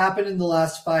this has happened in the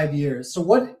last 5 years. So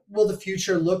what will the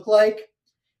future look like?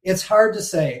 It's hard to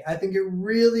say. I think it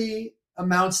really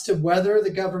amounts to whether the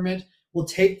government will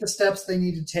take the steps they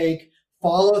need to take,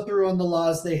 follow through on the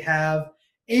laws they have,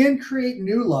 and create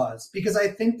new laws. Because I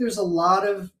think there's a lot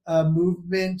of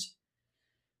movement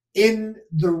in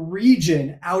the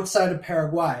region outside of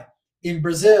Paraguay, in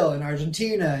Brazil, in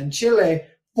Argentina, in Chile,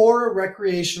 for a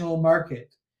recreational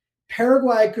market.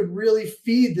 Paraguay could really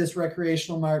feed this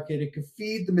recreational market. It could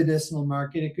feed the medicinal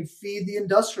market. It could feed the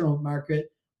industrial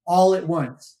market all at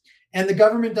once. And the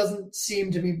government doesn't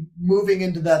seem to be moving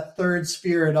into that third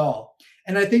sphere at all.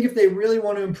 And I think if they really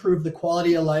want to improve the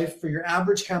quality of life for your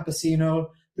average campesino,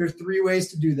 there are three ways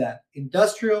to do that: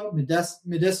 industrial,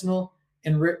 medicinal,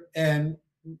 and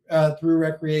through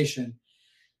recreation.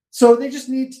 So they just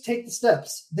need to take the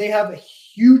steps. They have a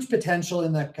huge potential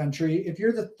in that country. If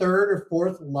you're the third or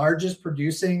fourth largest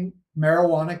producing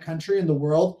marijuana country in the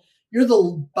world, you're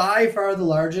by far the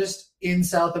largest in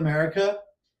South America.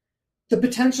 The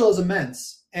potential is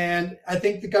immense. And I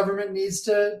think the government needs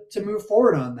to move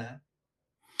forward on that.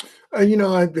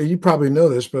 You probably know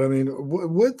this, but I mean,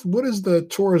 what is the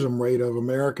tourism rate of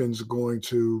Americans going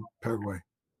to Paraguay?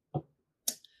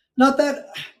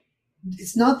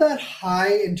 It's not that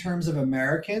high in terms of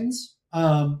Americans.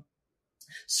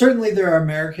 Certainly there are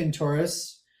American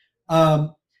tourists,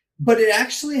 but it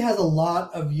actually has a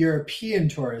lot of European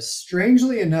tourists.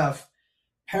 Strangely enough,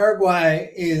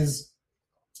 Paraguay is,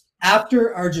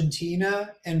 after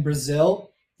Argentina and Brazil,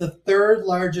 the third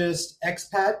largest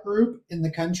expat group in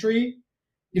the country.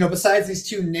 Besides these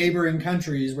two neighboring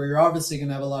countries where you're obviously going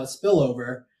to have a lot of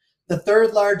spillover, the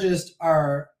third largest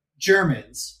are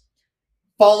Germans,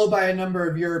 followed by a number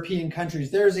of European countries.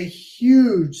 There's a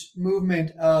huge movement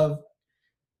of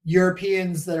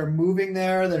Europeans that are moving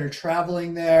there, that are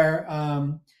traveling there.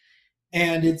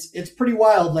 And it's pretty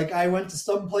wild. Like, I went to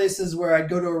some places where I'd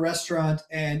go to a restaurant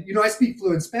and, I speak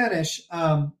fluent Spanish,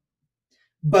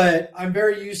 but I'm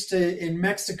very used to, in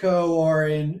Mexico or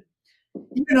in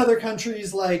even other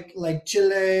countries like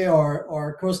Chile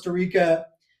or Costa Rica,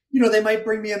 they might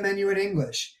bring me a menu in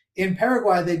English. In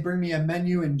Paraguay, they'd bring me a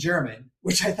menu in German,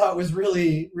 which I thought was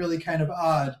really, really kind of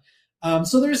odd.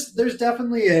 So there's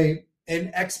definitely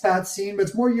an expat scene, but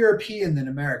it's more European than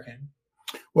American.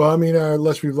 Well, I mean,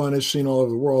 Let's Be Blunt is seen all over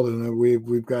the world, and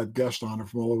we've got guests on it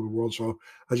from all over the world. So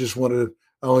I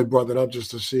only brought that up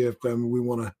just to see if we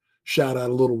want to shout out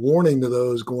a little warning to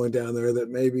those going down there that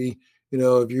maybe,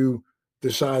 if you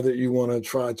decide that you want to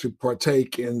try to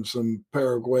partake in some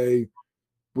Paraguay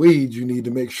weed, you need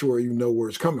to make sure you know where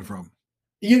it's coming from.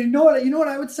 You know what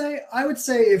I would say? I would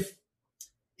say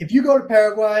if you go to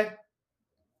Paraguay,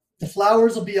 the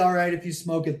flowers will be all right if you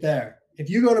smoke it there. If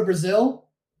you go to Brazil,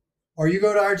 or you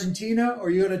go to Argentina, or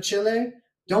you go to Chile,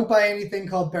 don't buy anything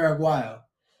called Paraguayo.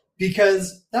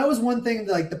 Because that was one thing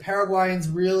that, like, the Paraguayans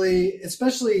really,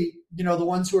 especially, the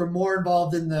ones who are more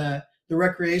involved in the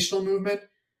recreational movement,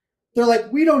 they're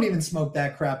like, we don't even smoke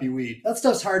that crappy weed. That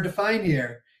stuff's hard to find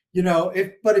here.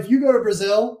 But if you go to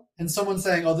Brazil and someone's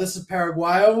saying, oh, this is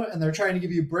Paraguayo, and they're trying to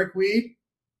give you brick weed,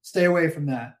 stay away from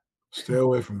that. Stay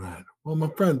away from that. Well, my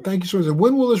friend, thank you so much.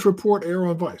 When will this report air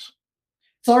on Vice?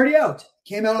 It's already out.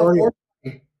 Came out on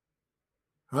 420.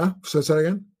 Huh? Say that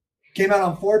again? Came out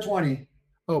on 420.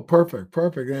 Oh, perfect.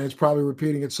 And it's probably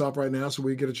repeating itself right now, so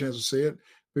we get a chance to see it.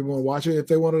 People want to watch it. If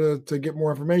they wanted to get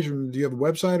more information, do you have a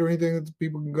website or anything that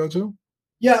people can go to?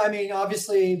 Yeah, I mean,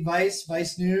 obviously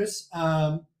Vice News,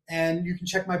 and you can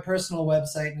check my personal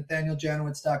website,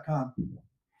 NathanielJanowitz.com.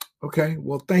 Okay.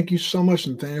 Well, thank you so much,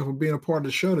 Nathaniel, for being a part of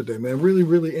the show today, man. Really,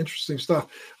 really interesting stuff.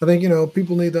 I think,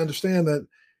 people need to understand that,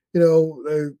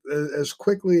 as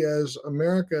quickly as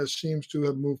America seems to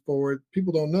have moved forward,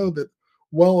 people don't know that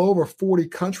well over 40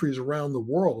 countries around the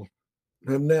world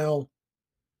have now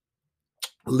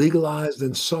legalized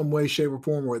in some way, shape, or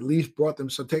form, or at least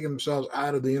taken themselves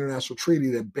out of the international treaty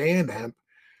that banned hemp.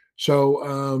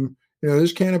 So,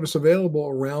 there's cannabis available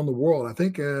around the world. I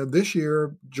think this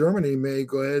year, Germany may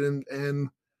go ahead and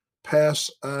pass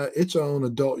its own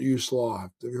adult use law.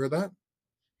 Have you heard that?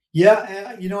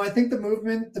 Yeah, I think the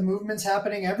movement's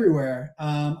happening everywhere.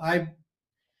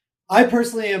 I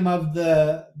personally am of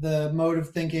the mode of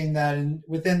thinking that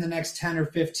within the next 10 or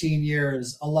 15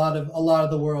 years, a lot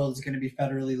of the world is going to be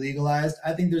federally legalized.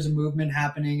 I think there's a movement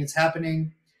happening. It's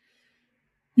happening.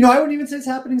 I wouldn't even say it's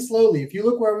happening slowly. If you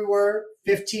look where we were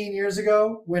 15 years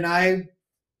ago when I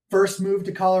first moved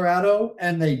to Colorado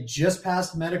and they just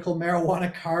passed medical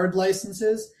marijuana card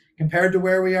licenses compared to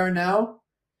where we are now,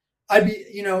 I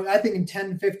think in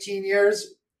 10, 15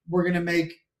 years, we're going to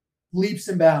make leaps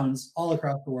and bounds all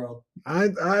across the world.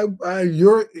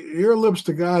 Your lips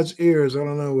to God's ears. I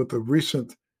don't know, with the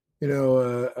recent,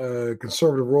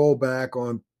 conservative rollback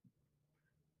on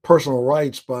personal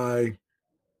rights by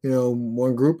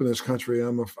one group in this country.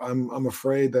 I'm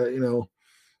afraid that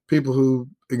people who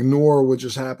ignore what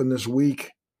just happened this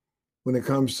week when it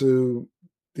comes to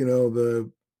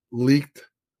the leaked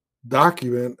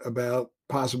document about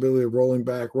possibility of rolling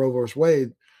back Roe versus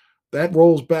Wade, that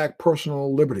rolls back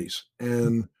personal liberties.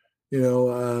 And I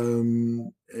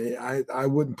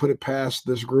wouldn't put it past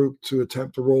this group to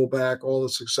attempt to roll back all the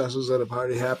successes that have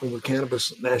already happened with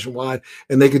cannabis nationwide,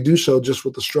 and they could do so just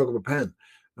with the stroke of a pen.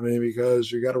 I mean,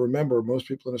 because you got to remember, most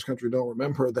people in this country don't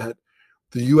remember that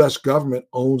the U.S. government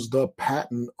owns the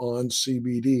patent on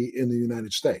CBD in the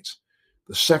United States.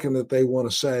 The second that they want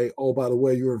to say, oh, by the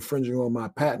way, you're infringing on my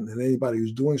patent, and anybody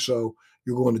who's doing so,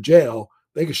 you're going to jail,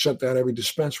 they can shut down every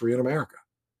dispensary in America.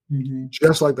 Mm-hmm.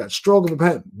 Just like that. Stroke of a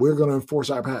pen. We're going to enforce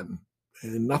our patent,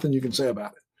 and nothing you can say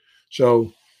about it.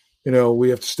 So, we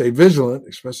have to stay vigilant,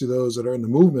 especially those that are in the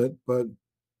movement, but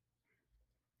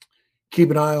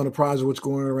keep an eye on the prize of what's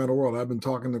going on around the world. I've been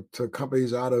talking to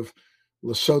companies out of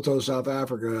Lesotho, South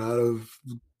Africa, out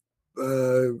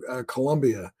of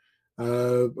Colombia,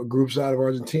 groups out of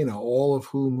Argentina, all of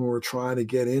whom are trying to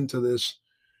get into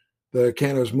the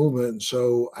cannabis movement.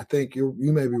 So I think you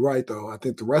may be right, though. I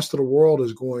think the rest of the world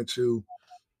is going to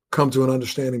come to an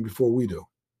understanding before we do.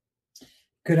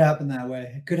 Could happen that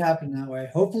way.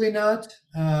 Hopefully not.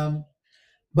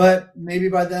 But maybe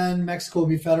by then Mexico will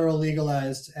be federal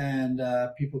legalized and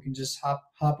people can just hop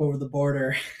over the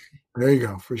border. There you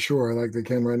go, for sure. Like they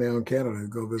can right now in Canada and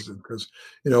go visit because,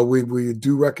 we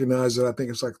do recognize that I think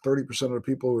it's like 30% of the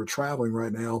people who are traveling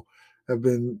right now have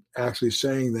been actually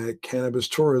saying that cannabis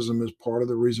tourism is part of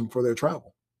the reason for their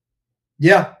travel.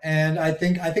 Yeah, and I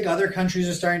think other countries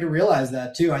are starting to realize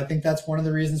that too. I think that's one of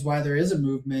the reasons why there is a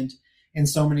movement in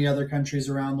so many other countries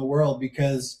around the world,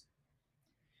 because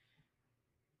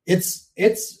it's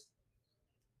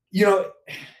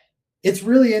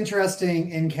really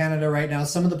interesting in Canada right now,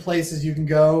 some of the places you can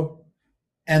go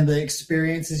and the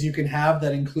experiences you can have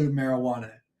that include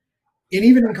marijuana. And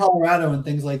even in Colorado and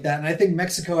things like that. And I think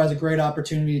Mexico has a great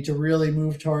opportunity to really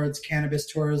move towards cannabis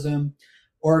tourism.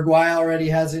 Uruguay already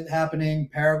has it happening.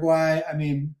 Paraguay. I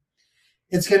mean,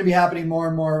 it's going to be happening more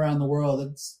and more around the world.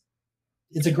 It's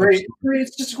just a great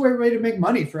way to make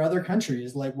money for other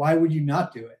countries. Like, why would you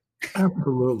not do it?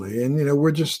 Absolutely. And,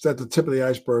 we're just at the tip of the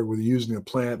iceberg with using a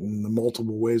plant and the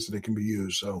multiple ways that it can be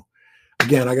used. So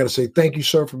again, I got to say thank you,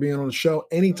 sir, for being on the show.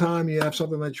 Anytime you have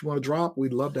something that you want to drop,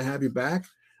 we'd love to have you back.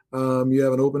 You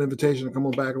have an open invitation to come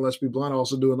on back and Let's Be Blunt. I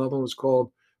also do another one. It's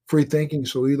called Free Thinking.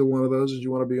 So either one of those that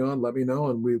you want to be on, let me know,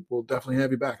 and we will definitely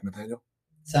have you back, Nathaniel.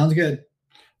 Sounds good.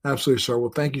 Absolutely, sir. Well,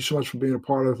 thank you so much for being a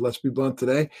part of Let's Be Blunt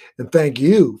today. And thank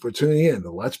you for tuning in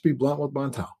to Let's Be Blunt with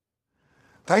Montel.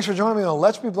 Thanks for joining me on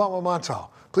Let's Be Blunt with Montel.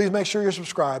 Please make sure you're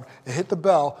subscribed and hit the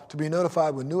bell to be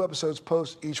notified when new episodes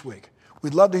post each week.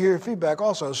 We'd love to hear your feedback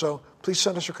also, so please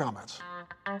send us your comments.